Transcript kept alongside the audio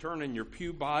Turn in your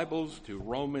pew Bibles to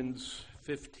Romans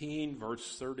 15,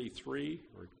 verse 33.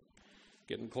 We're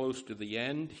getting close to the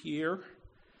end here.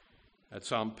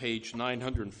 That's on page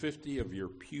 950 of your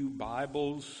pew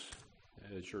Bibles.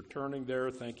 As you're turning there,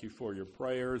 thank you for your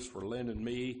prayers for Lynn and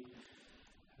me.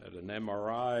 Had an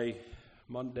MRI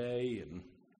Monday and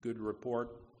good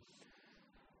report.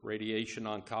 Radiation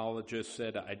oncologist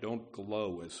said I don't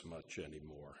glow as much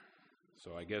anymore.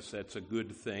 So I guess that's a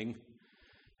good thing.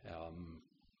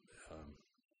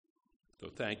 So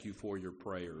thank you for your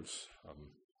prayers.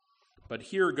 But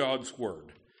hear God's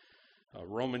word.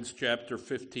 Romans chapter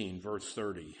 15, verse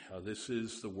 30. This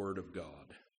is the word of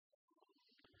God.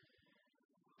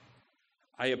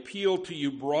 I appeal to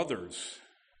you, brothers,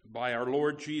 by our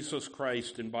Lord Jesus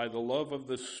Christ and by the love of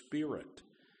the Spirit,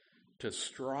 to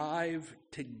strive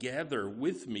together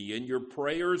with me in your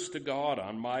prayers to God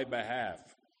on my behalf,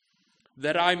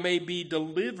 that I may be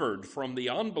delivered from the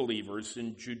unbelievers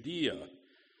in Judea,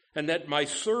 and that my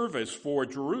service for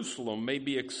Jerusalem may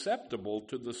be acceptable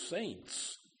to the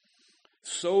saints,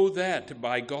 so that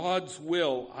by God's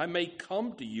will I may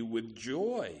come to you with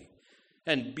joy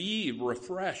and be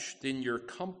refreshed in your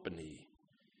company.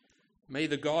 May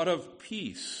the God of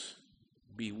peace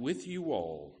be with you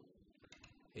all.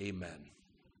 Amen.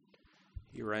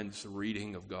 Here ends the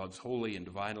reading of God's holy and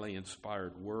divinely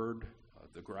inspired word.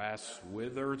 The grass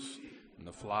withers and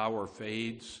the flower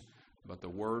fades, but the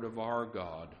word of our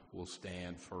God will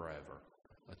stand forever.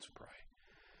 Let's pray.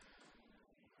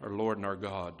 Our Lord and our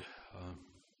God,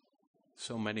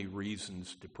 so many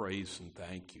reasons to praise and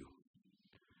thank you.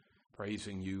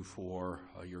 Praising you for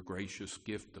your gracious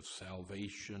gift of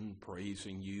salvation,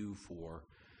 praising you for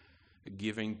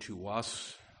giving to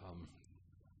us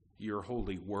your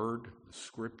holy word, the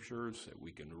scriptures that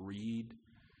we can read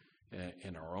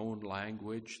in our own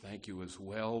language. Thank you as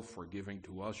well for giving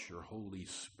to us your Holy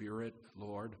Spirit,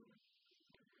 Lord.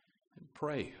 And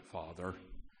pray, Father,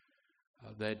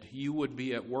 that you would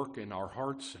be at work in our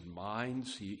hearts and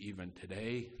minds even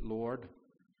today, Lord,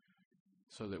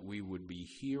 so that we would be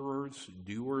hearers,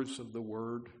 doers of the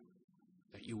word,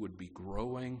 that you would be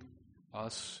growing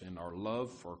us in our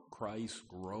love for Christ,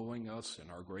 growing us in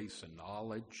our grace and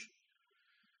knowledge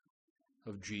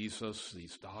of Jesus,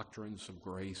 these doctrines of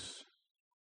grace,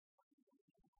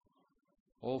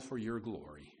 all for your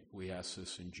glory. We ask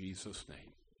this in Jesus'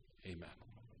 name. Amen.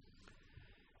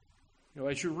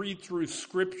 As you read through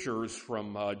scriptures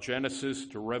from Genesis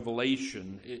to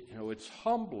Revelation, it's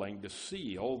humbling to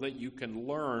see all that you can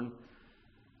learn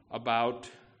about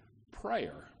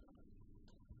prayer.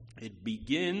 It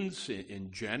begins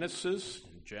in Genesis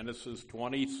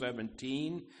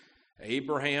 20:17.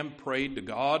 Abraham prayed to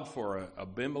God for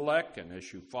Abimelech, and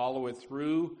as you follow it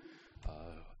through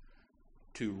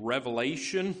to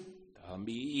Revelation,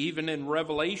 even in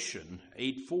Revelation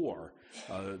 8:4,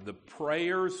 the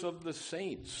prayers of the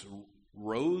saints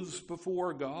rose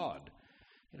before God.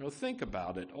 Think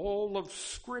about it. All of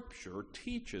Scripture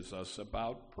teaches us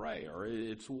about prayer.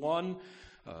 It's one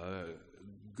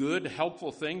good,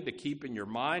 helpful thing to keep in your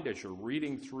mind as you're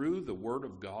reading through the Word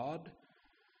of God.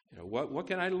 What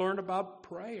can I learn about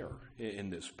prayer in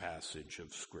this passage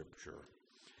of Scripture?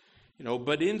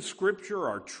 But in Scripture,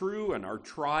 our true and our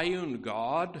triune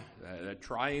God, that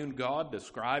triune God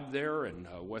described there in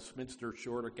Westminster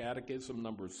Shorter Catechism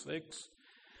number 6,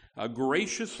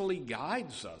 graciously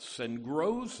guides us and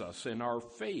grows us in our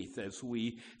faith as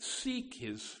we seek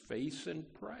his face in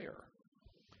prayer.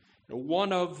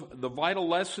 One of the vital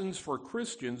lessons for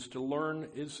Christians to learn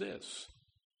is this.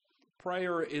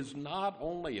 Prayer is not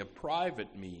only a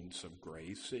private means of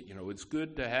grace. It's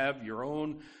good to have your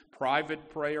own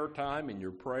private prayer time in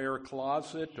your prayer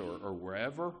closet or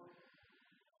wherever.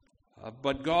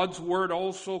 But God's word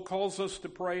also calls us to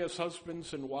pray as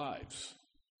husbands and wives,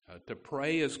 to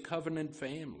pray as covenant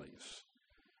families.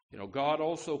 God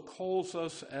also calls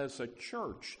us as a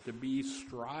church to be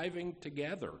striving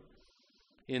together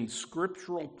in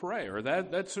scriptural prayer.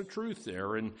 That's the truth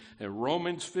there. In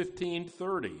Romans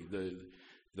 15:30,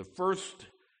 the first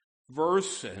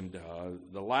verse and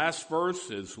the last verse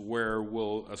is where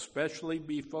we'll especially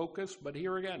be focused. But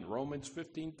here again, Romans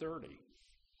 15:30.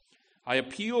 I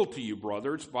appeal to you,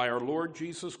 brothers, by our Lord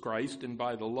Jesus Christ and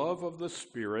by the love of the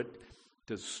Spirit,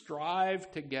 to strive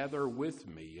together with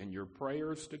me in your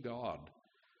prayers to God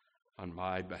on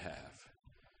my behalf.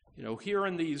 Here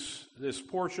in this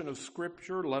portion of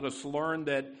Scripture, let us learn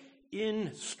that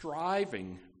in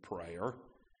striving prayer,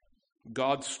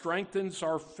 God strengthens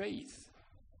our faith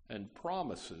and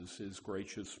promises his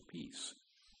gracious peace.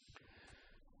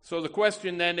 So the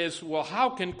question then is,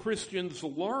 how can Christians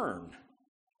learn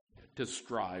to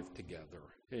strive together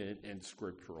in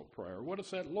scriptural prayer. What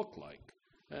does that look like?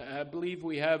 I believe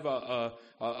we have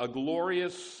a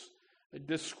glorious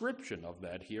description of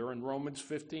that here in Romans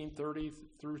 15:30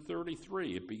 through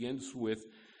 33. It begins with,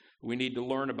 we need to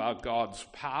learn about God's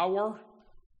power.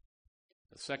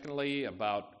 Secondly,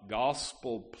 about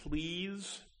gospel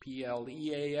pleas,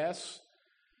 P-L-E-A-S.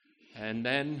 And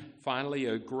then finally,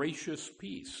 a gracious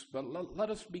peace. But let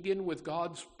us begin with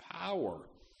God's power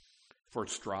for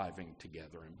striving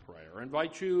together in prayer. I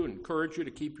encourage you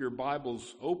to keep your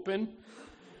Bibles open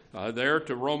there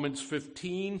to Romans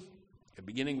 15,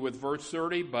 beginning with verse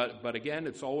 30. But again,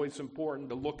 it's always important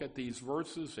to look at these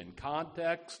verses in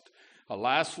context.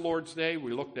 Last Lord's Day,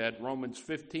 we looked at Romans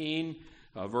 15,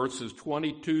 verses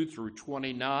 22 through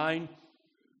 29.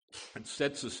 It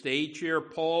sets the stage here.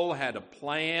 Paul had a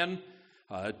plan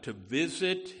to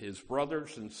visit his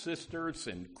brothers and sisters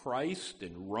in Christ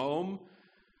in Rome,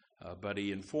 but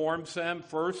he informs them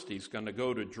first he's going to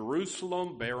go to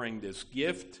Jerusalem bearing this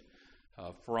gift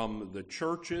from the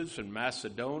churches in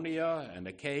Macedonia and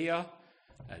Achaia,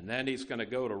 and then he's going to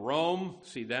go to Rome,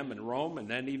 see them in Rome, and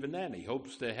then even then he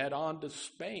hopes to head on to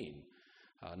Spain,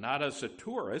 not as a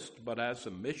tourist, but as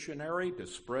a missionary to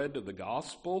spread the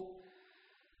gospel.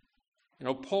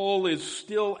 Paul is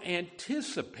still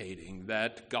anticipating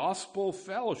that gospel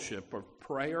fellowship of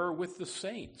prayer with the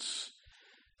saints.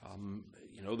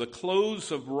 The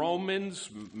close of Romans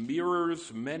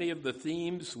mirrors many of the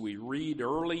themes we read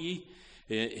early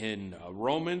in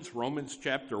Romans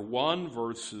chapter 1,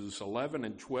 verses 11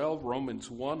 and 12, Romans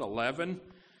 1:11.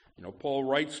 Paul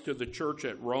writes to the church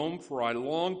at Rome, "For I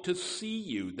long to see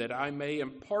you, that I may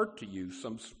impart to you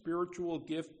some spiritual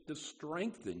gift to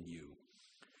strengthen you.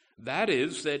 That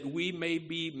is, that we may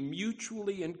be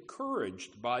mutually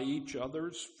encouraged by each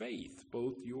other's faith,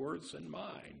 both yours and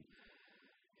mine."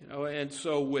 And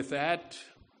so with that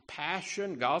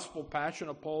passion, gospel passion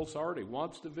of Paul's heart, he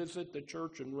wants to visit the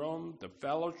church in Rome, to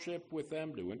fellowship with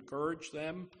them, to encourage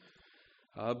them.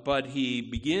 But he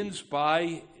begins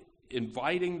by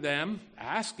inviting them,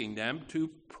 asking them to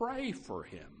pray for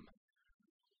him.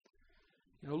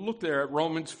 Look there at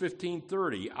Romans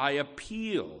 15:30. "I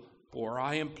appeal," or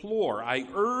 "I implore, I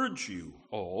urge you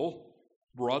all,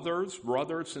 brothers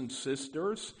and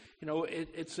sisters."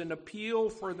 It's an appeal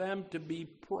for them to be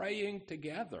praying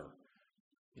together,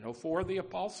 for the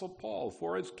Apostle Paul,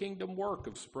 for his kingdom work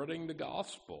of spreading the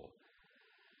gospel.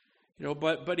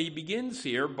 But he begins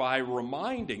here by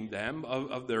reminding them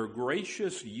of their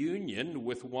gracious union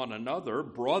with one another,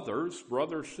 brothers,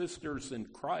 sisters in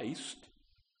Christ,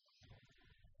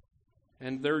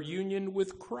 and their union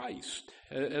with Christ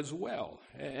as well.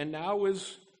 And now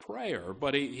is prayer,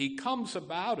 but he comes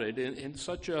about it in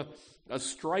such a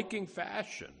striking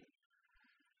fashion.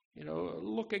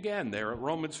 Look again there at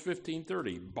Romans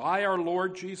 15:30. "By our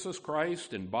Lord Jesus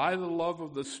Christ and by the love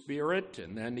of the Spirit,"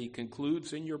 and then he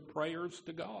concludes, "in your prayers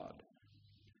to God."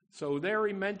 So there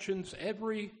he mentions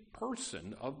every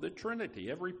person of the Trinity,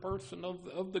 every person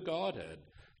of the Godhead.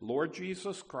 Lord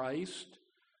Jesus Christ,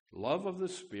 love of the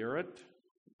Spirit,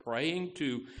 praying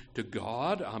to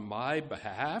God on my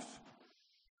behalf.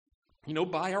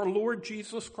 By our Lord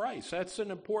Jesus Christ. That's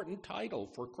an important title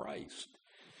for Christ.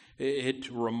 It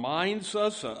reminds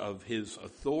us of his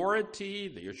authority,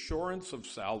 the assurance of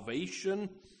salvation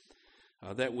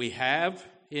that we have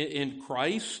in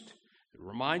Christ. It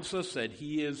reminds us that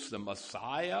he is the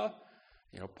Messiah.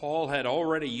 Paul had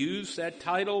already used that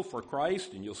title for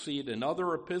Christ, and you'll see it in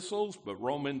other epistles, but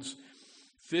Romans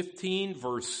 15,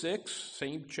 verse 6,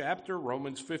 same chapter,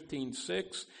 Romans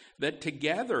 15:6, "that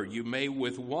together you may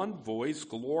with one voice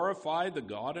glorify the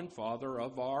God and Father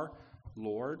of our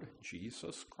Lord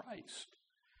Jesus Christ."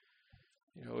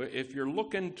 If you're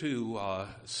looking to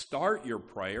start your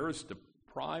prayers, to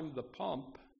prime the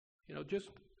pump, just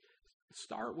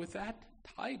start with that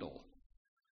title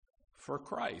for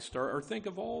Christ, or think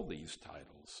of all these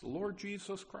titles: the Lord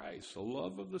Jesus Christ, the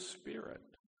love of the Spirit,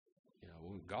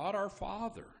 God our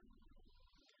Father.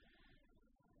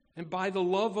 And by the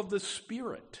love of the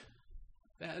Spirit.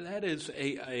 That is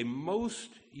a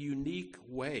most unique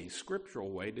way,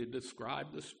 scriptural way, to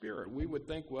describe the Spirit. We would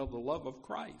think, well, the love of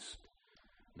Christ.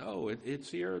 No, it's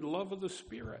here, the love of the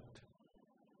Spirit.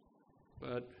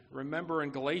 But remember in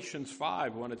Galatians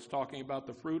 5, when it's talking about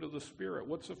the fruit of the Spirit,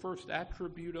 what's the first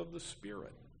attribute of the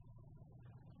Spirit?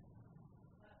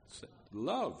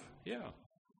 Love, yeah.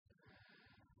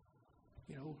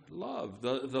 Love,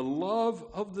 the love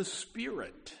of the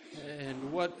Spirit.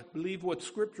 And I believe what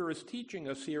Scripture is teaching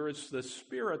us here is the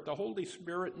Spirit, the Holy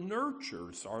Spirit,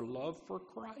 nurtures our love for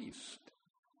Christ.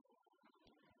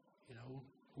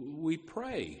 We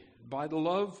pray by the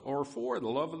love or for the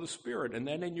love of the Spirit, and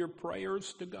then in your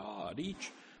prayers to God.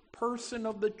 Each person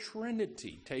of the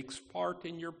Trinity takes part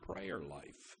in your prayer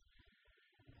life.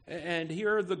 And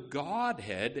here the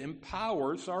Godhead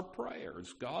empowers our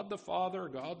prayers. God the Father,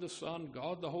 God the Son,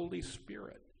 God the Holy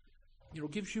Spirit.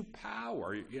 Gives you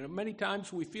power. Many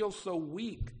times we feel so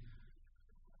weak,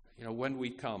 when we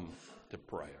come to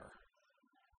prayer.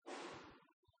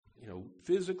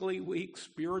 Physically weak,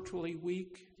 spiritually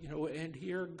weak, and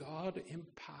here God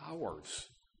empowers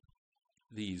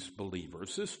these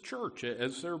believers, this church,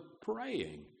 as they're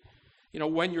praying.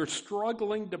 When you're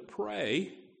struggling to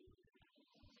pray,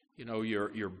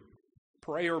 your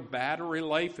prayer battery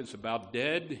life is about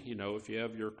dead. If you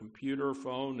have your computer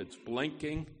phone, it's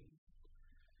blinking.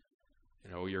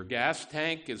 Your gas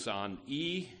tank is on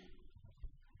E.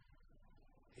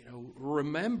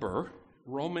 Remember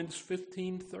Romans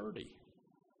 15:30.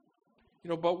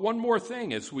 But one more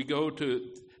thing as we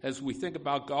think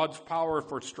about God's power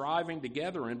for striving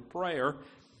together in prayer,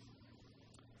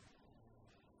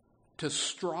 to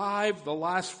strive, the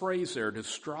last phrase there, to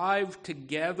strive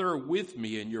together with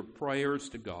me in your prayers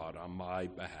to God on my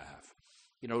behalf.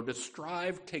 To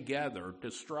strive together,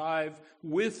 to strive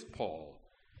with Paul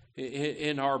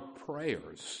in our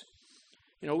prayers.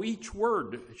 Each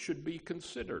word should be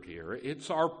considered here. It's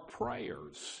our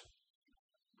prayers.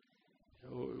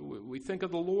 We think of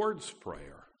the Lord's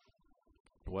Prayer,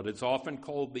 what is often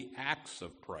called the acts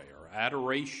of prayer: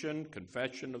 adoration,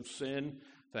 confession of sin,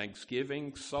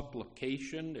 thanksgiving,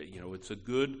 supplication. It's a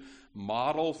good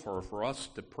model for us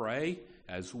to pray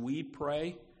as we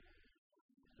pray.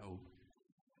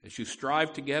 As you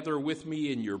strive together with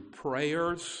me in your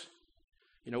prayers,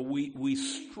 we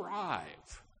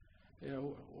strive.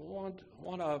 Want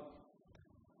to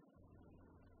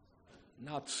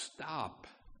not stop,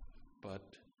 but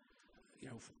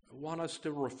want us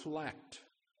to reflect,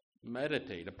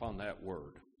 meditate upon that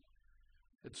word.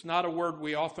 It's not a word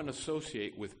we often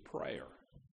associate with prayer,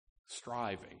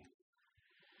 striving.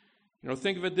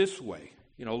 Think of it this way.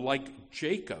 Like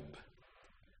Jacob,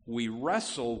 we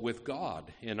wrestle with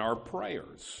God in our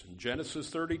prayers. In Genesis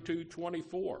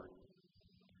 32:24.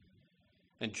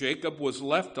 And Jacob was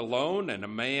left alone, and a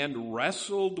man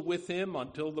wrestled with him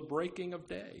until the breaking of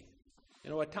day.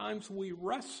 At times we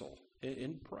wrestle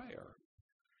in prayer.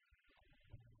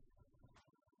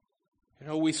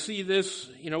 We see this,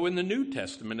 in the New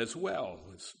Testament as well.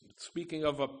 Speaking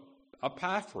of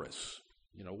Epaphras,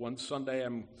 one Sunday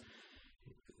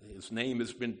his name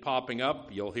has been popping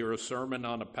up. You'll hear a sermon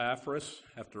on Epaphras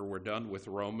after we're done with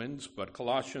Romans. But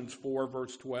Colossians 4,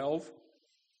 verse 12,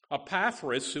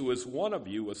 Epaphras, who is one of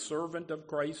you, a servant of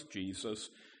Christ Jesus,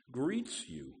 greets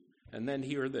you. And then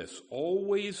hear this: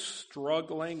 always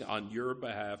struggling on your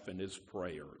behalf in his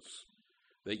prayers,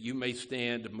 that you may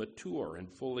stand mature and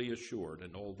fully assured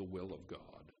in all the will of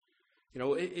God.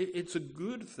 It's a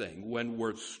good thing when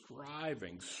we're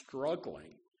striving,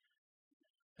 struggling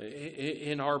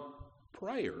in our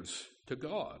prayers to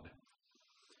God.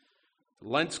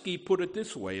 Lenski put it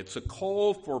this way: it's a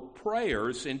call for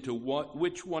prayers into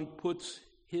which one puts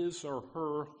his or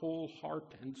her whole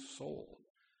heart and soul.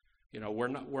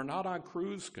 We're not on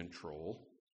cruise control.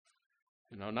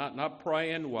 Not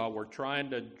praying while we're trying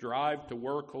to drive to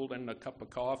work holding a cup of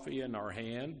coffee in our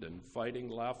hand and fighting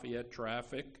Lafayette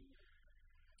traffic.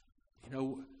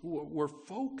 We're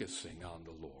focusing on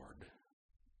the Lord,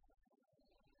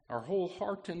 our whole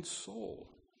heart and soul.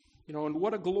 And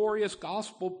what a glorious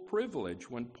gospel privilege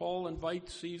when Paul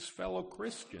invites these fellow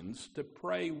Christians to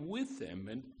pray with him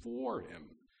and for him.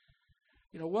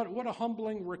 What a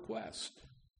humbling request.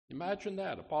 Imagine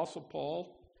that, Apostle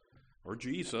Paul or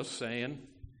Jesus saying,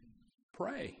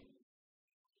 pray.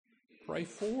 Pray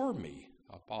for me,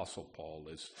 Apostle Paul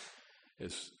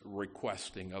is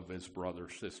requesting of his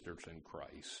brothers, sisters in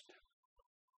Christ.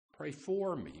 Pray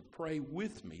for me, pray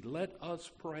with me. Let us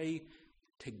pray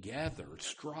together,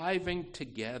 striving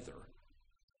together.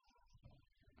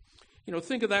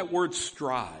 Think of that word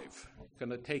strive. I'm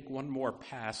going to take one more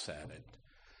pass at it.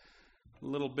 A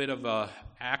little bit of an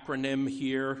acronym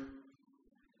here.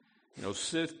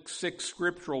 6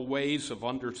 scriptural ways of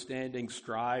understanding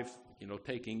strive,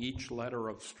 taking each letter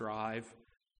of strive.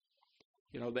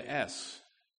 The S,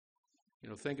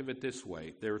 think of it this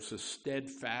way: there's a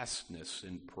steadfastness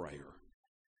in prayer.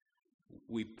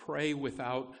 We pray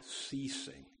without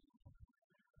ceasing.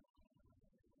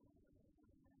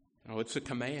 It's a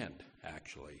command,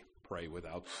 actually, pray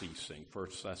without ceasing. 1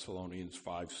 Thessalonians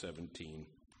 5:17.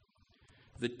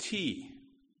 The T,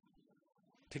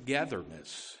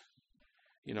 togetherness.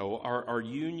 our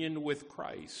union with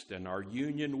Christ and our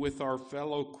union with our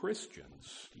fellow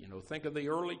Christians. Think of the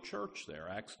early church there,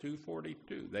 Acts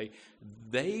 2:42.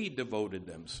 They devoted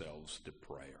themselves to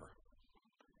prayer.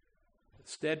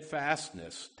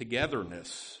 Steadfastness,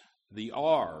 togetherness, the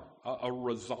R, a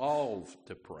resolve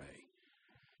to pray.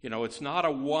 It's not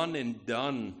a one and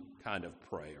done kind of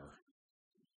prayer.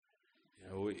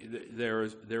 There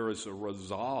is a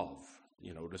resolve,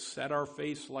 to set our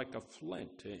face like a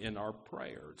flint in our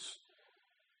prayers.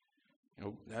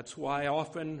 That's why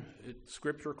often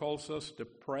Scripture calls us to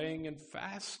praying and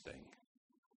fasting.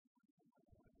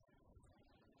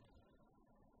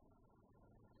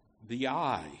 The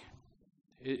I,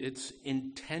 it's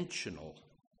intentional.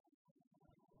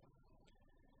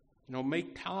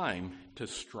 Make time to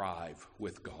strive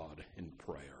with God in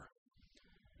prayer.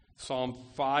 Psalm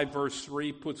 5 verse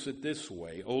 3 puts it this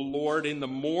way: O Lord, in the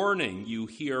morning you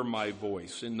hear my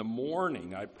voice. In the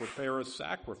morning I prepare a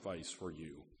sacrifice for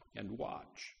you and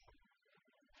watch.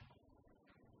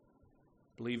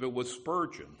 I believe it was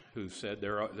Spurgeon who said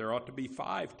there ought to be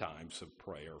 5 times of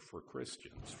prayer for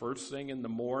Christians. First thing in the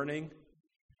morning,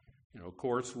 of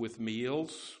course with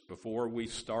meals, before we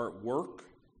start work,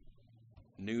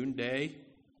 noonday,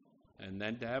 and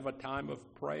then to have a time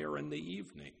of prayer in the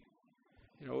evening.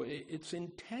 It's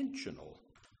intentional.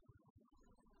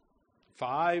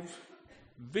 5,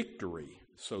 victory.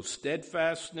 So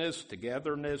steadfastness,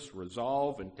 togetherness,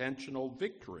 resolve, intentional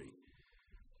victory.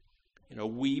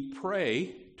 We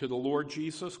pray to the Lord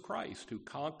Jesus Christ, who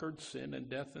conquered sin and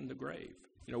death and the grave.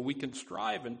 We can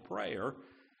strive in prayer,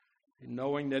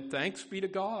 knowing that thanks be to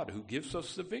God who gives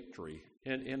us the victory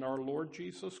in our Lord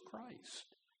Jesus Christ.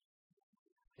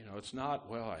 It's not,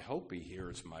 well, I hope he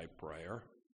hears my prayer.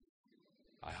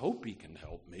 I hope he can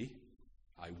help me.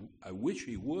 I wish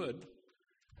he would.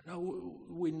 No,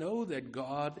 we know that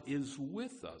God is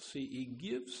with us. He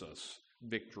gives us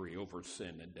victory over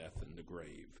sin and death and the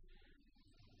grave.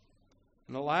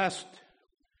 And the last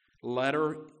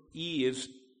letter, E, is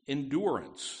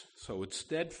endurance. So it's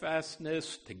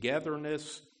steadfastness,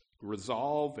 togetherness,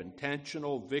 resolve,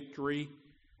 intentional victory,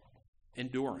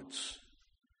 endurance.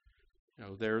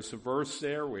 There's a verse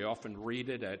there. We often read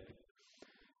it at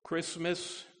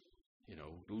Christmas.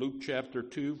 Luke chapter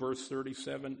 2, verse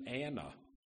 37, Anna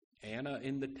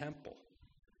in the temple,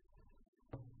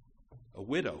 a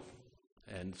widow.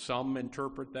 And some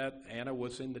interpret that Anna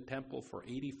was in the temple for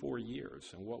 84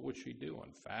 years. And what was she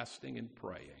doing? Fasting and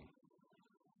praying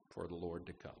for the Lord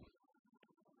to come.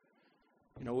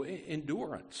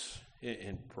 Endurance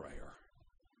in prayer.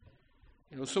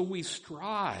 So we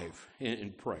strive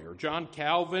in prayer. John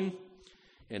Calvin,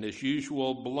 in his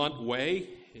usual blunt way,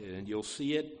 and you'll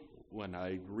see it when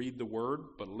I read the word,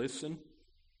 but listen.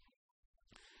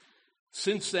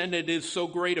 Since then it is so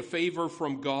great a favor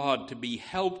from God to be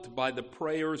helped by the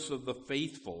prayers of the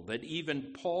faithful, that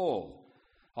even Paul,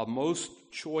 a most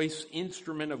choice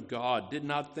instrument of God, did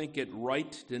not think it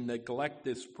right to neglect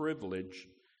this privilege.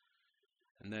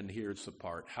 And then here's the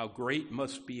part: how great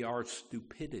must be our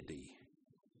stupidity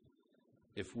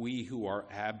if we who are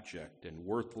abject and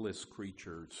worthless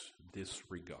creatures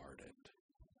disregard it.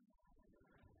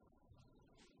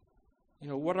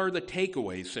 What are the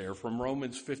takeaways there from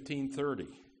Romans 15:30?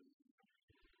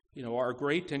 Our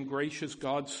great and gracious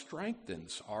God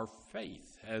strengthens our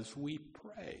faith as we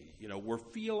pray. We're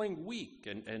feeling weak,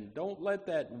 and don't let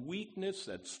that weakness,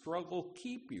 that struggle,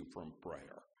 keep you from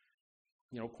prayer.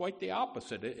 Quite the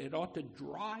opposite. It ought to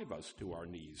drive us to our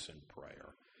knees in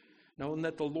prayer, knowing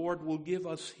that the Lord will give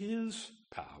us his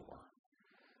power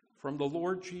from the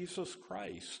Lord Jesus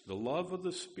Christ, the love of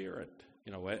the Spirit,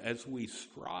 as we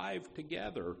strive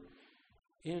together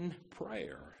in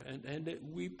prayer. And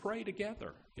we pray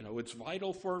together. It's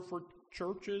vital for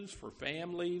churches, for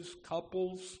families,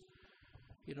 couples,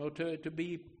 to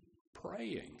be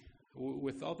praying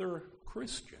with other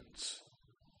Christians.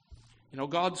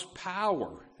 God's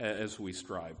power as we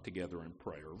strive together in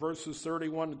prayer. Verses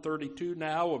 31 and 32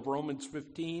 now of Romans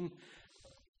 15,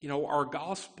 our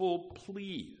gospel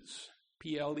pleas,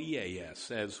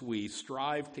 P-L-E-A-S, as we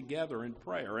strive together in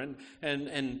prayer.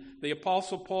 And the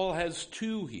Apostle Paul has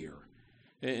 2 here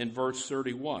in verse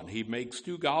 31. He makes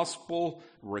 2 gospel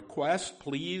requests,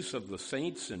 pleas of the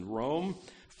saints in Rome.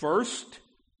 First,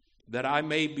 that I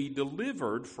may be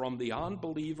delivered from the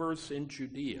unbelievers in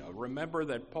Judea. Remember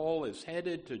that Paul is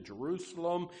headed to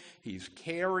Jerusalem. He's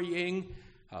carrying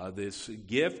this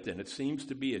gift, and it seems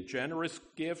to be a generous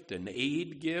gift, an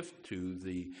aid gift to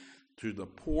the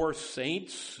poor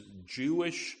saints,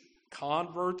 Jewish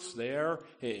converts there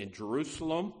in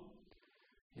Jerusalem.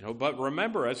 But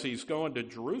remember, as he's going to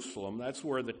Jerusalem, that's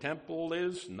where the temple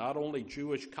is. Not only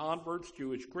Jewish converts,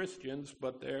 Jewish Christians,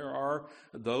 but there are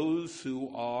those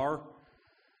who are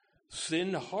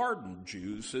sin-hardened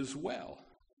Jews as well.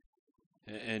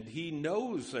 And he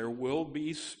knows there will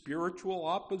be spiritual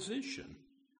opposition.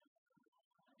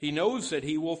 He knows that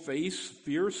he will face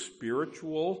fierce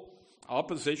spiritual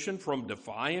opposition from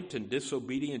defiant and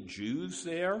disobedient Jews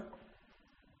there.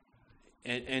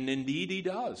 And indeed he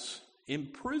does.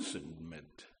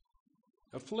 Imprisonment,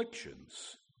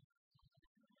 afflictions.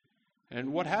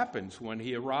 And what happens when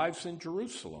he arrives in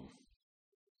Jerusalem?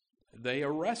 They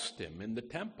arrest him in the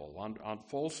temple on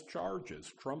false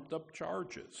charges, trumped-up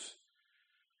charges.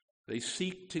 They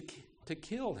seek to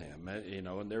kill him,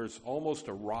 and there's almost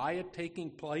a riot taking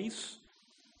place.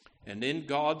 And in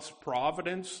God's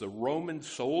providence, the Roman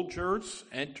soldiers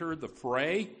enter the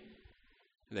fray.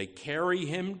 They carry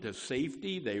him to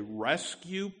safety. They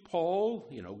rescue Paul.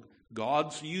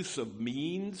 God's use of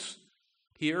means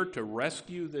here to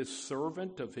rescue this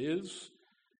servant of his.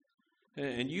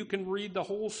 And you can read the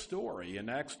whole story in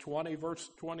Acts 20, verse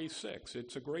 26.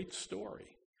 It's a great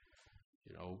story.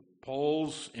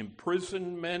 Paul's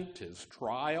imprisonment, his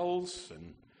trials,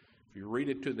 and if you read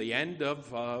it to the end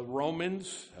of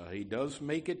Romans, he does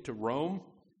make it to Rome.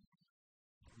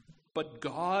 But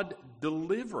God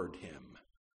delivered him.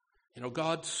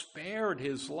 God spared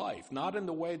his life, not in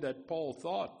the way that Paul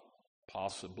thought,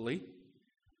 possibly.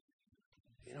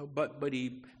 But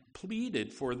he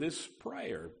pleaded for this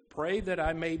prayer. Pray that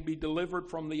I may be delivered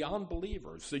from the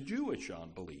unbelievers, the Jewish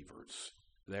unbelievers,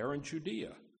 there in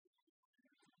Judea.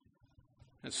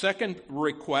 The second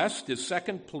request, his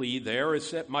second plea there, is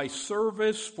that my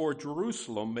service for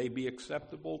Jerusalem may be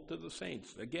acceptable to the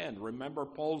saints. Again, remember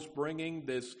Paul's bringing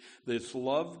this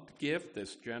loved gift,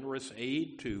 this generous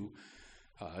aid to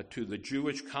the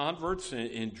Jewish converts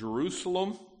in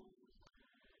Jerusalem.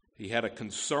 He had a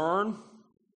concern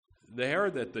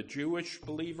there that the Jewish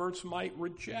believers might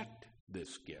reject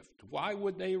this gift. Why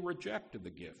would they reject the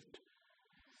gift?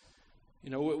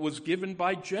 It was given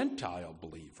by Gentile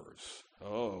believers.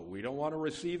 Oh, we don't want to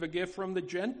receive a gift from the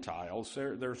Gentiles.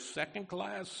 They're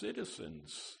second-class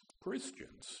citizens,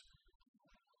 Christians.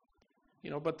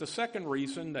 But the second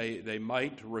reason they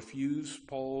might refuse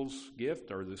Paul's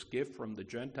gift or this gift from the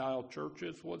Gentile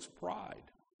churches was pride.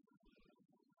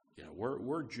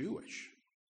 We're Jewish.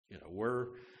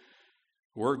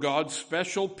 We're God's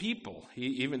special people,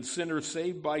 even sinners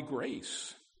saved by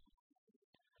grace.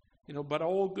 But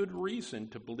all good reason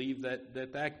to believe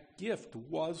that gift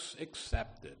was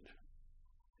accepted.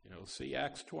 See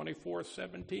Acts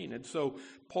 24:17. And so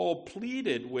Paul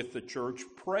pleaded with the church,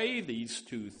 pray these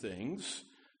two things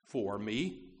for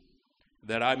me,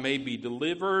 that I may be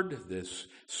delivered, this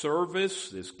service,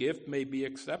 this gift may be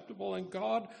acceptable. And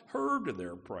God heard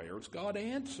their prayers. God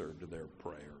answered their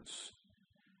prayers.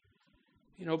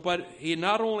 But he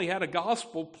not only had a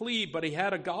gospel plea, but he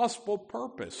had a gospel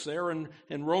purpose there in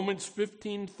Romans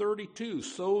 15:32,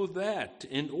 so that,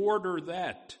 in order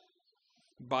that,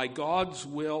 by God's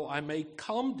will, I may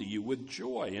come to you with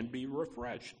joy and be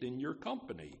refreshed in your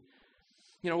company.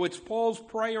 It's Paul's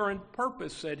prayer and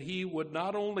purpose that he would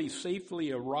not only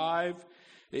safely arrive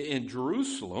in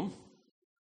Jerusalem,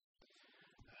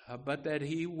 but that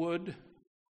he would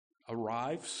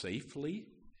arrive safely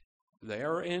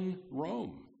there in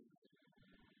Rome,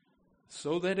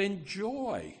 so that in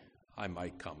joy I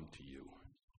might come to you.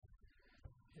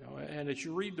 And as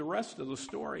you read the rest of the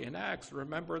story in Acts,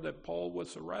 remember that Paul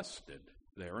was arrested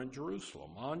there in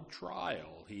Jerusalem on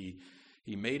trial. He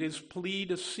made his plea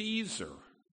to Caesar,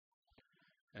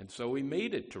 and so he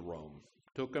made it to Rome.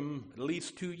 Took him at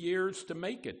least 2 years to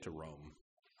make it to Rome.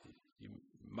 You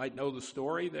might know the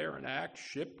story there in Acts,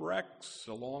 shipwrecks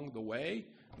along the way.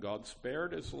 God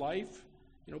spared his life,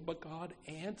 but God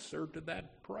answered to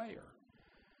that prayer.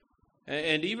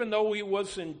 And even though he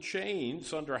was in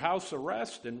chains under house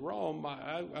arrest in Rome,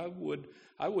 I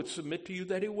would submit to you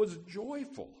that he was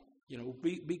joyful,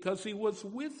 because he was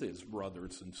with his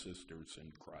brothers and sisters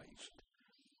in Christ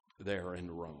there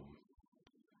in Rome.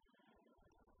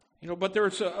 But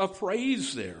there's a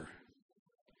phrase there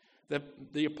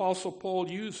that the Apostle Paul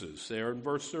uses there in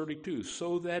verse 32,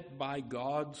 so that by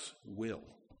God's will.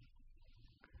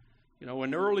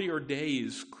 In earlier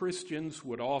days, Christians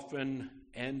would often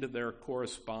end their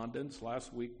correspondence.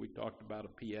 Last week we talked about a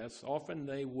PS. Often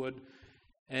they would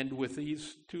end with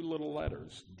these two little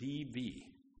letters, DV,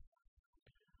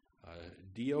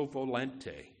 Dio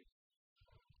volente.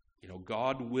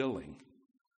 God willing,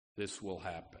 this will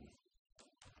happen.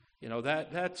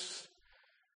 That's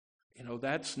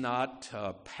not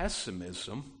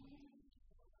pessimism.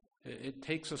 It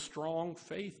takes a strong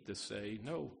faith to say,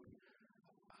 no,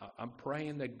 I'm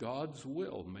praying that God's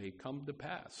will may come to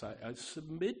pass. I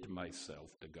submit myself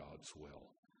to God's will.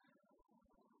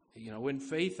 In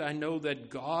faith, I know that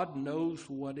God knows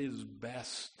what is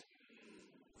best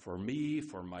for me,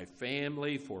 for my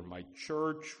family, for my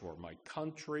church, for my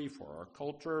country, for our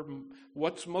culture.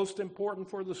 What's most important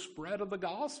for the spread of the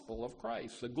gospel of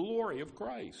Christ, the glory of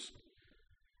Christ.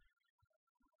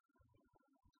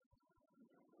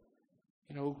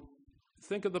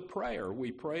 Think of the prayer.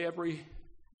 We pray every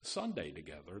Sunday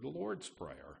together, the Lord's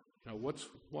Prayer. What's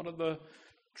one of the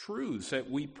truths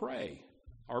that we pray?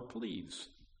 Our pleas.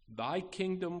 Thy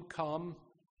kingdom come,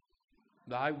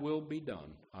 thy will be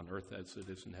done on earth as it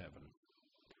is in heaven.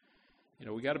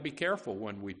 We got to be careful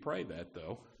when we pray that,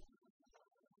 though.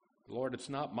 Lord, it's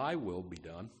not my will be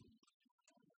done,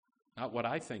 not what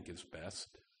I think is best.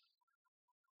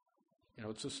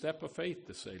 It's a step of faith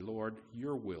to say, Lord,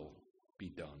 your will be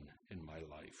done in my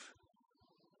life.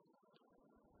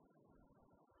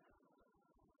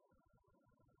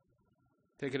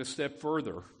 Take it a step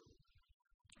further.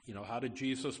 How did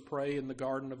Jesus pray in the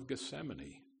Garden of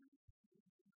Gethsemane?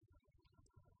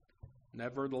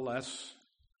 Nevertheless,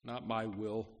 not my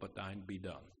will, but thine be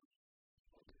done.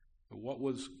 But what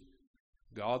was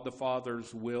God the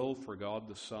Father's will for God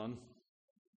the Son?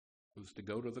 It was to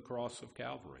go to the cross of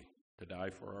Calvary, to die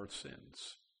for our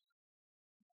sins.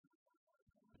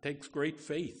 It takes great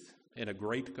faith in a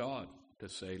great God to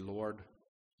say, Lord,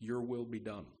 your will be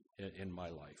done in my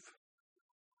life.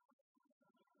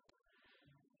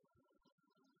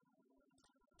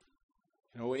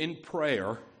 In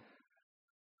prayer,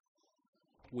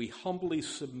 we humbly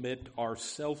submit our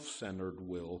self-centered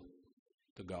will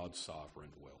to God's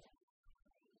sovereign will.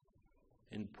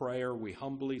 In prayer, we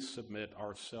humbly submit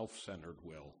our self-centered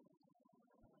will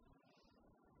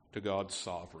to God's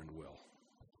sovereign will.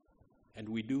 And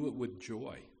we do it with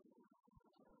joy.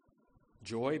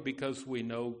 Joy because we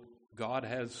know God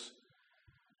has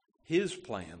his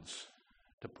plans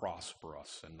to prosper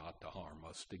us and not to harm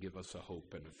us, to give us a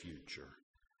hope and a future.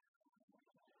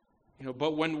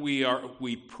 But when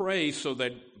we pray so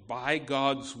that by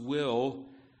God's will,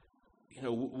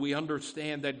 we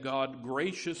understand that God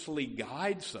graciously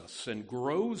guides us and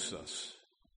grows us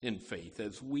in faith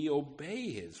as we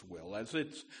obey his will, as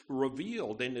it's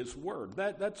revealed in his word.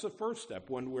 That's the first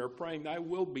step when we're praying, thy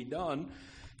will be done.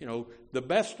 The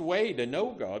best way to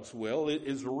know God's will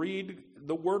is read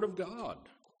the word of God.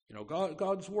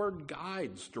 God's word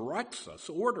guides, directs us,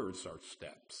 orders our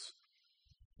steps.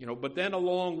 But then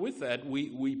along with that,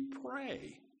 we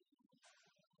pray.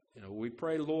 We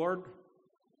pray, Lord,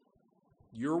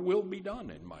 your will be done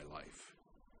in my life.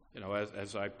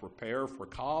 As I prepare for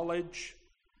college,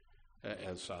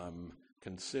 as I'm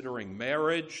considering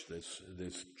marriage,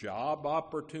 this job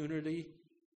opportunity,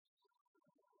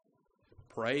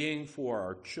 praying for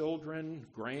our children,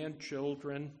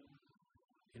 grandchildren,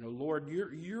 Lord,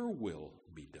 your will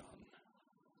be done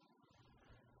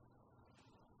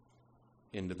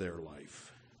into their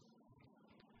life.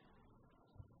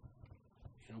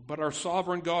 But our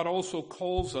sovereign God also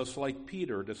calls us, like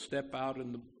Peter, to step out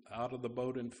of the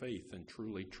boat in faith and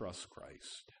truly trust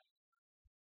Christ.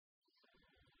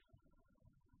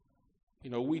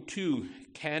 We too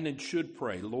can and should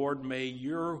pray, Lord, may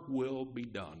your will be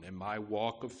done in my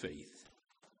walk of faith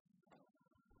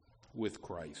with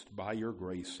Christ, by your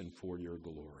grace and for your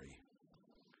glory.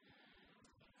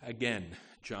 Again,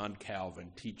 John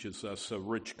Calvin teaches us a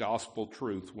rich gospel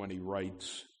truth when he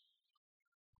writes,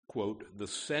 quote, the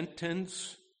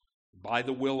sentence, by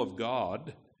the will of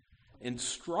God,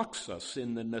 instructs us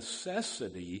in the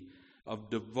necessity of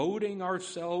devoting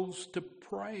ourselves to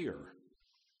prayer,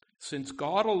 since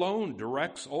God alone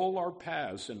directs all our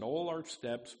paths and all our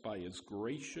steps by his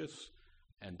gracious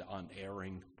and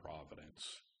unerring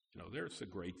providence. There's a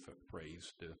great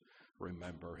phrase to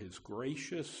remember, his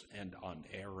gracious and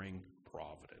unerring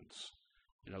providence.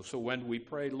 So when we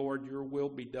pray, Lord, your will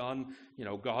be done,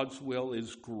 God's will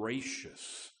is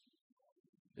gracious.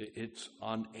 It's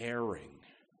unerring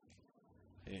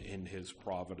in his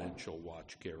providential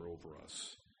watch care over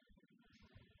us.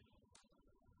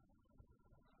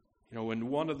 In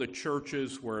one of the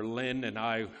churches where Lynn and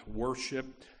I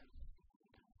worshiped,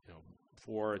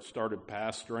 before I started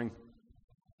pastoring,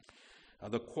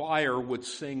 the choir would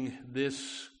sing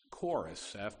this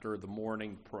chorus after the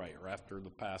morning prayer, after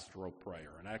the pastoral prayer.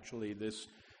 And actually this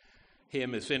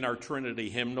hymn is in our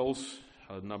Trinity hymnals,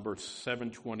 number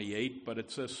 728, but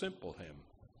it's a simple hymn.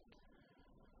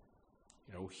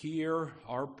 Hear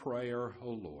our prayer,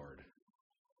 O Lord.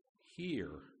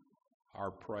 Hear our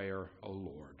prayer, O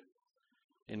Lord.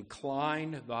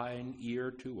 incline thine ear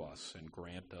to us and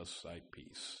grant us thy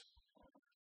peace.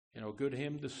 A good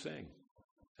hymn to sing,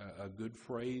 a good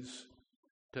phrase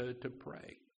to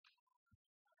pray.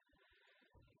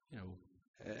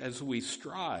 As we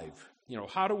strive,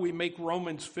 how do we make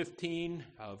Romans 15,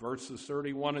 verses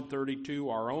 31 and 32,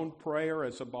 our own prayer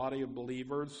as a body of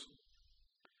believers?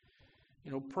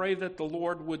 Pray that the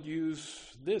Lord would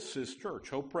use this, his church,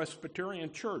 Hope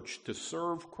Presbyterian Church, to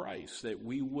serve Christ, that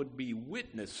we would be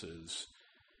witnesses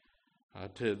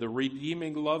to the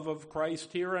redeeming love of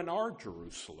Christ here in our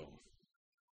Jerusalem.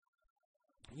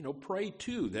 Pray,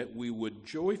 too, that we would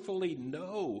joyfully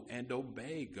know and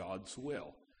obey God's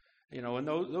will. And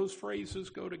those phrases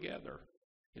go together.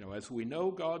 As we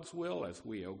know God's will, as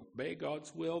we obey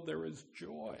God's will, there is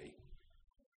joy.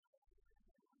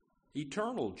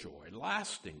 Eternal joy,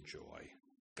 lasting joy,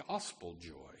 gospel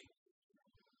joy.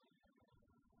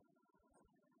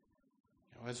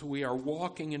 As we are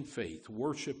walking in faith,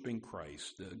 worshiping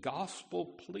Christ, the gospel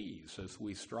please as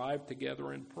we strive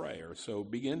together in prayer. So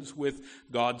it begins with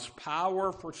God's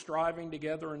power for striving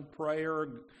together in prayer,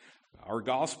 our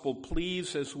gospel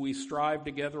please as we strive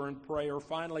together in prayer.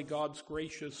 Finally, God's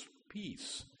gracious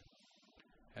peace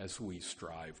as we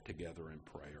strive together in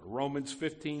prayer. Romans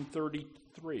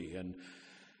 15:33, and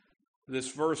this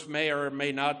verse may or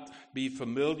may not be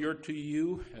familiar to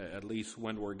you, at least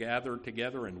when we're gathered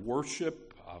together in worship.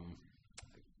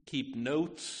 Keep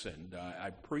notes, and I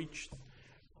preached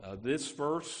this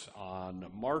verse on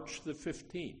March the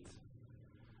 15th,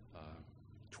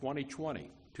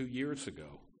 2020, 2 years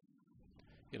ago.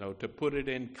 To put it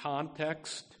in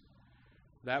context,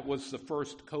 that was the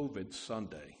first COVID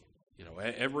Sunday.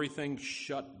 Everything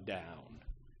shut down.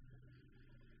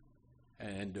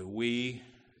 And we,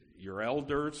 your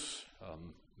elders,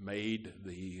 made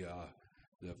the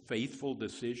faithful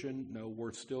decision, no,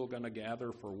 we're still going to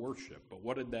gather for worship. But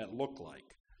what did that look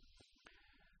like?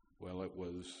 Well, it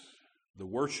was the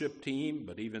worship team,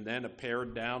 but even then a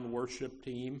pared-down worship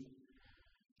team.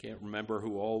 Can't remember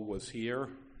who all was here.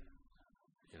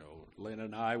 Lynn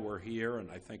and I were here, and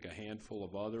I think a handful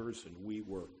of others, and we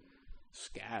were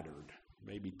scattered,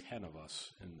 maybe 10 of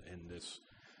us in this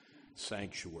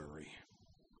sanctuary.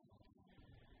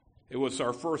 It was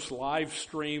our first live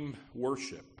stream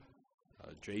worship.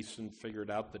 Jason figured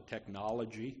out the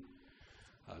technology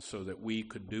so that we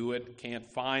could do it. Can't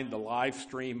find the live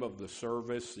stream of the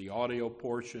service. The audio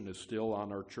portion is still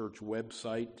on our church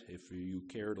website if you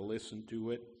care to listen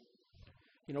to it.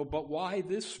 But why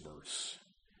this verse?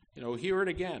 Hear it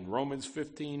again, Romans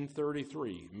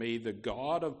 15:33. May the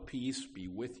God of peace be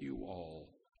with you all.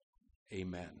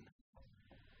 Amen.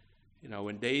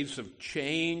 In days of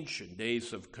change, in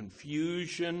days of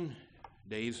confusion,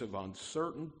 days of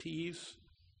uncertainties,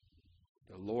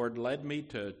 the Lord led me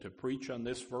to preach on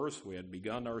this verse. We had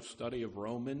begun our study of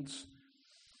Romans.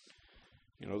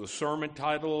 The sermon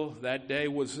title that day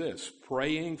was this: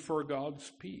 Praying for God's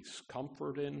Peace,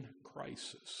 Comfort in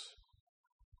Crisis.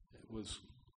 It was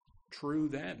true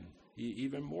then,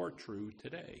 even more true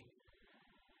today.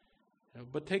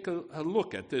 But take a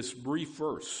look at this brief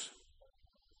verse.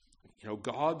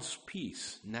 God's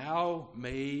peace. Now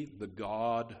may the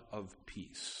God of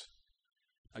peace.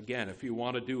 Again, if you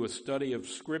want to do a study of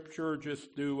Scripture,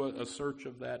 just do a search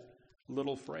of that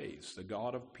little phrase, the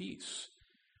God of peace.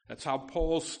 That's how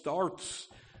Paul starts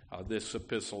this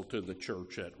epistle to the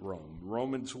church at Rome.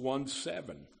 Romans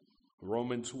 1:7.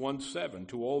 Romans 1:7,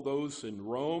 to all those in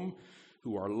Rome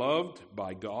who are loved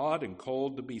by God and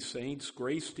called to be saints,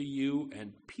 grace to you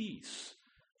and peace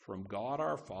from God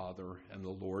our Father and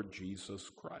the Lord Jesus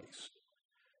Christ.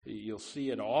 You'll see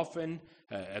it often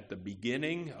at the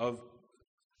beginning of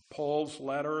Paul's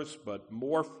letters, but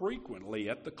more frequently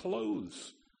at the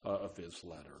close of his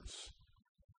letters.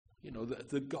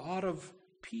 The God of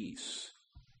peace.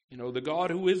 The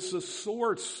God who is the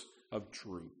source of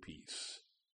true peace.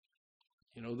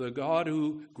 The God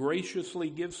who graciously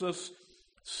gives us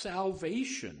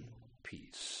salvation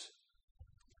peace.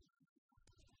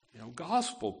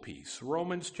 Gospel peace.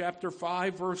 Romans chapter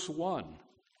 5, verse 1.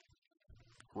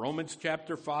 Romans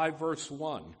chapter 5, verse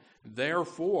 1.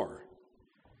 Therefore,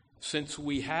 since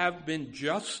we have been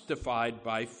justified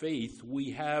by faith,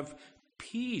 we have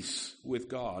peace with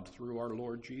God through our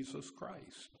Lord Jesus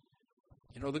Christ.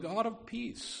 The God of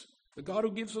peace, the God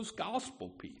who gives us gospel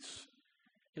peace.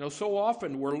 So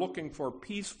often we're looking for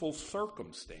peaceful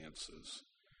circumstances.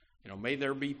 May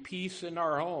there be peace in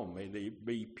our home. May there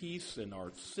be peace in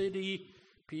our city,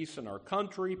 peace in our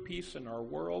country, peace in our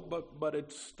world. But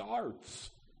it starts,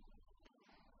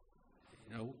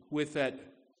 with that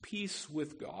peace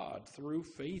with God through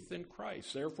faith in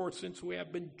Christ. Therefore, since we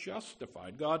have been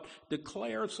justified, God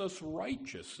declares us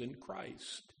righteous in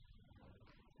Christ.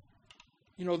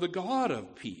 The God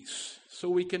of peace, so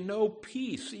we can know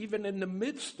peace even in the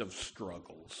midst of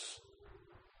struggles.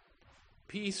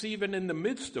 Peace even in the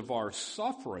midst of our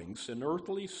sufferings and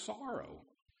earthly sorrow.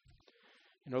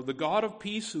 The God of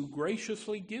peace who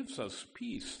graciously gives us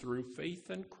peace through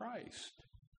faith in Christ.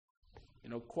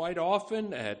 Quite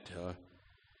often at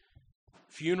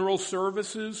funeral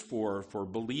services for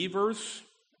believers,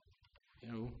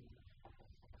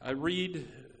 I read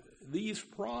these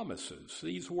promises,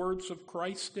 these words of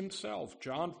Christ himself.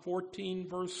 John 14,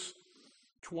 verse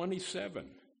 27.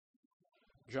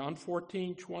 John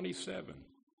 14:27.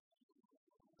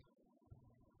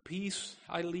 Peace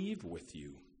I leave with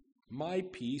you. My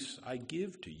peace I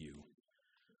give to you.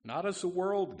 Not as the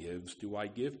world gives do I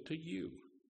give to you.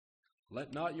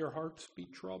 Let not your hearts be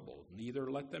troubled,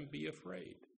 neither let them be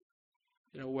afraid.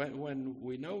 When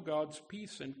we know God's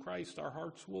peace in Christ, our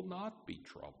hearts will not be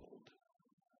troubled.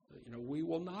 We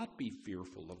will not be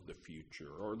fearful of the future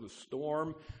or the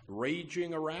storm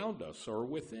raging around us or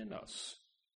within us.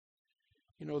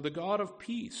 The God of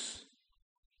peace.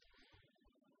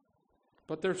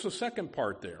 But there's a second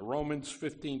part there, Romans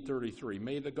 15:33.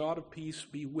 May the God of peace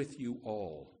be with you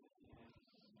all.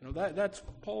 That's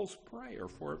Paul's prayer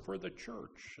for the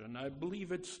church. And I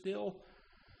believe it's still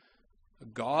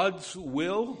God's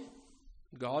will,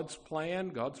 God's plan,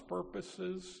 God's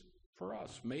purposes for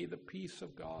us. May the peace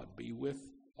of God be with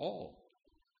all.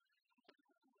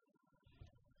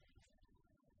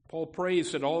 Paul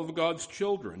prays that all of God's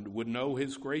children would know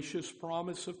his gracious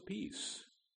promise of peace.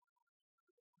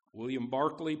 William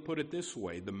Barclay put it this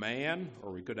way: the man,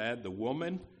 or we could add the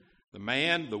woman, the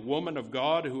man, the woman of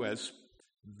God who has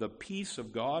the peace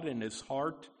of God in his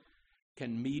heart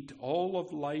can meet all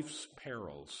of life's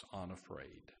perils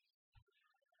unafraid.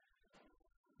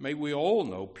 May we all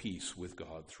know peace with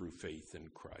God through faith in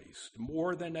Christ.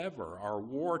 More than ever, our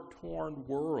war-torn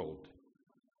world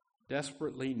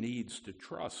desperately needs to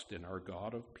trust in our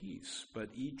God of peace, but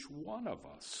each one of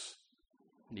us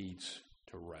needs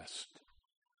to rest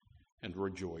and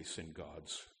rejoice in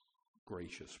God's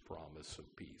gracious promise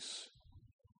of peace.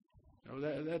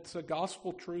 That's a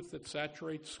gospel truth that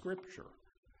saturates Scripture.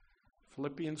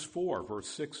 Philippians 4, verse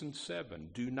 6 and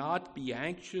 7. Do not be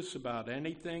anxious about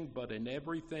anything, but in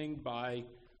everything by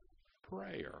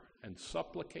prayer and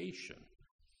supplication.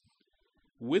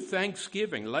 With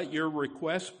thanksgiving, let your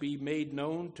requests be made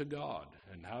known to God.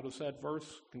 And how does that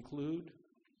verse conclude?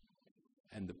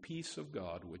 And the peace of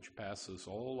God, which passes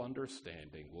all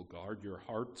understanding, will guard your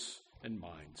hearts and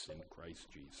minds in Christ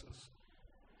Jesus.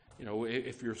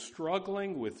 If you're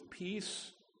struggling with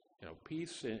peace,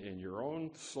 peace in your own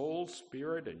soul,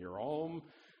 spirit, in your own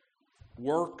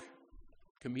work,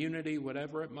 community,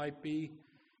 whatever it might be,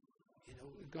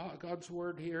 God's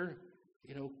word here,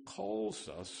 calls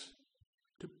us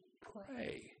to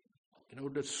pray,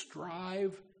 to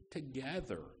strive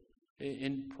together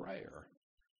in prayer.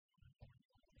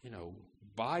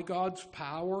 By God's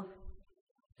power,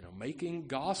 making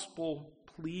gospel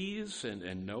pleas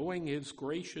and knowing his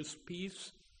gracious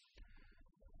peace.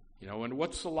 And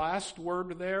what's the last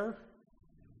word there?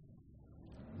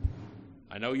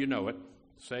 I know you know it.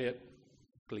 Say it,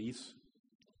 please.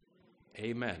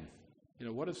 Amen.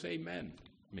 What does amen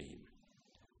mean?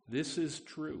 This is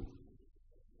true.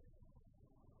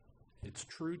 It's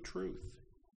true truth.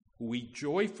 We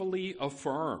joyfully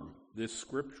affirm this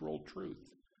scriptural truth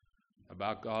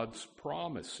about God's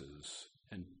promises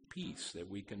and peace that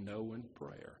we can know in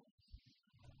prayer.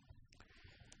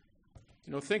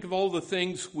 Think of all the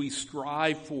things we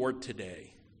strive for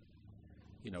today.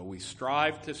 We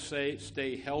strive to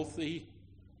stay healthy,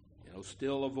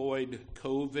 still avoid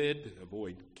COVID,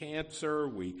 avoid cancer.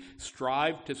 We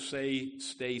strive to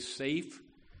stay safe.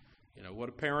 What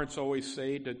do parents always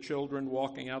say to children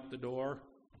walking out the door?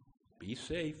 Be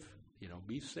safe,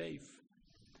 be safe.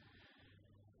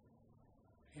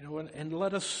 And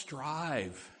let us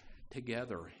strive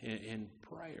together in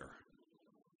prayer.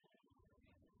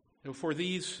 For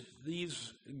these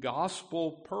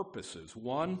gospel purposes.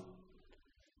 One,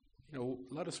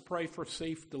 let us pray for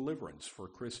safe deliverance for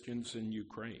Christians in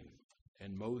Ukraine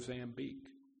and Mozambique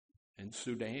and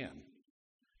Sudan.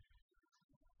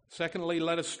 Secondly,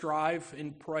 let us strive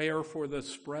in prayer for the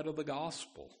spread of the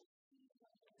gospel,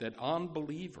 that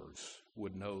unbelievers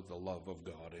would know the love of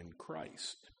God in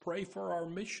Christ. Pray for our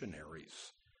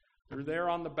missionaries. They're there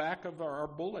on the back of our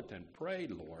bulletin. Pray,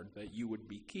 Lord, that you would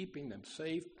be keeping them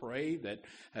safe. Pray that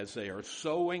as they are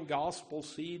sowing gospel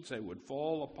seeds, they would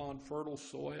fall upon fertile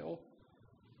soil.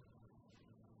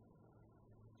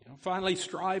 And finally,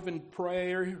 strive in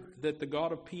prayer that the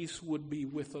God of peace would be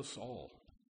with us all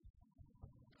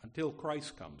until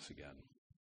Christ comes again,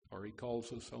 or he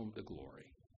calls us home to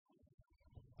glory.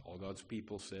 All God's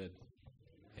people said,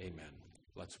 amen.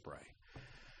 Let's pray.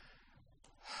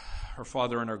 Our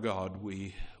Father and our God,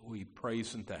 we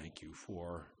praise and thank you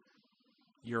for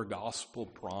your gospel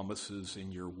promises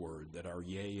in your word that are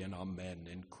yea and amen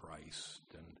in Christ.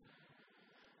 And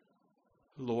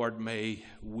Lord, may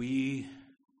we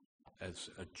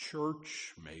as a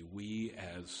church, may we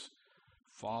as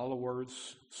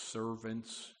followers,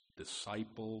 servants,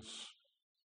 disciples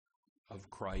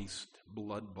of Christ,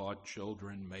 blood-bought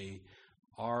children, may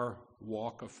our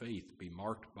walk of faith be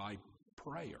marked by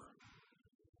prayer.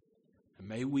 And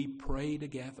may we pray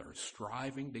together,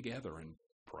 striving together in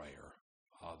prayer,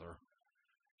 Father,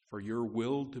 for your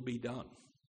will to be done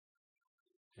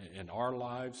in our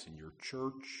lives, in your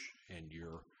church, and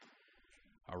your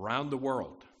around the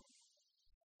world.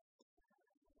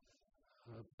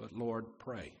 But Lord,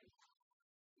 pray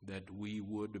that we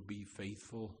would be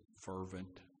faithful,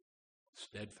 fervent,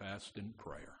 steadfast in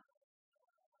prayer.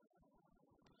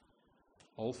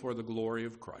 All for the glory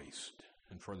of Christ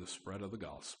and for the spread of the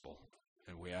gospel.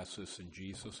 And we ask this in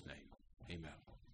Jesus' name. Amen.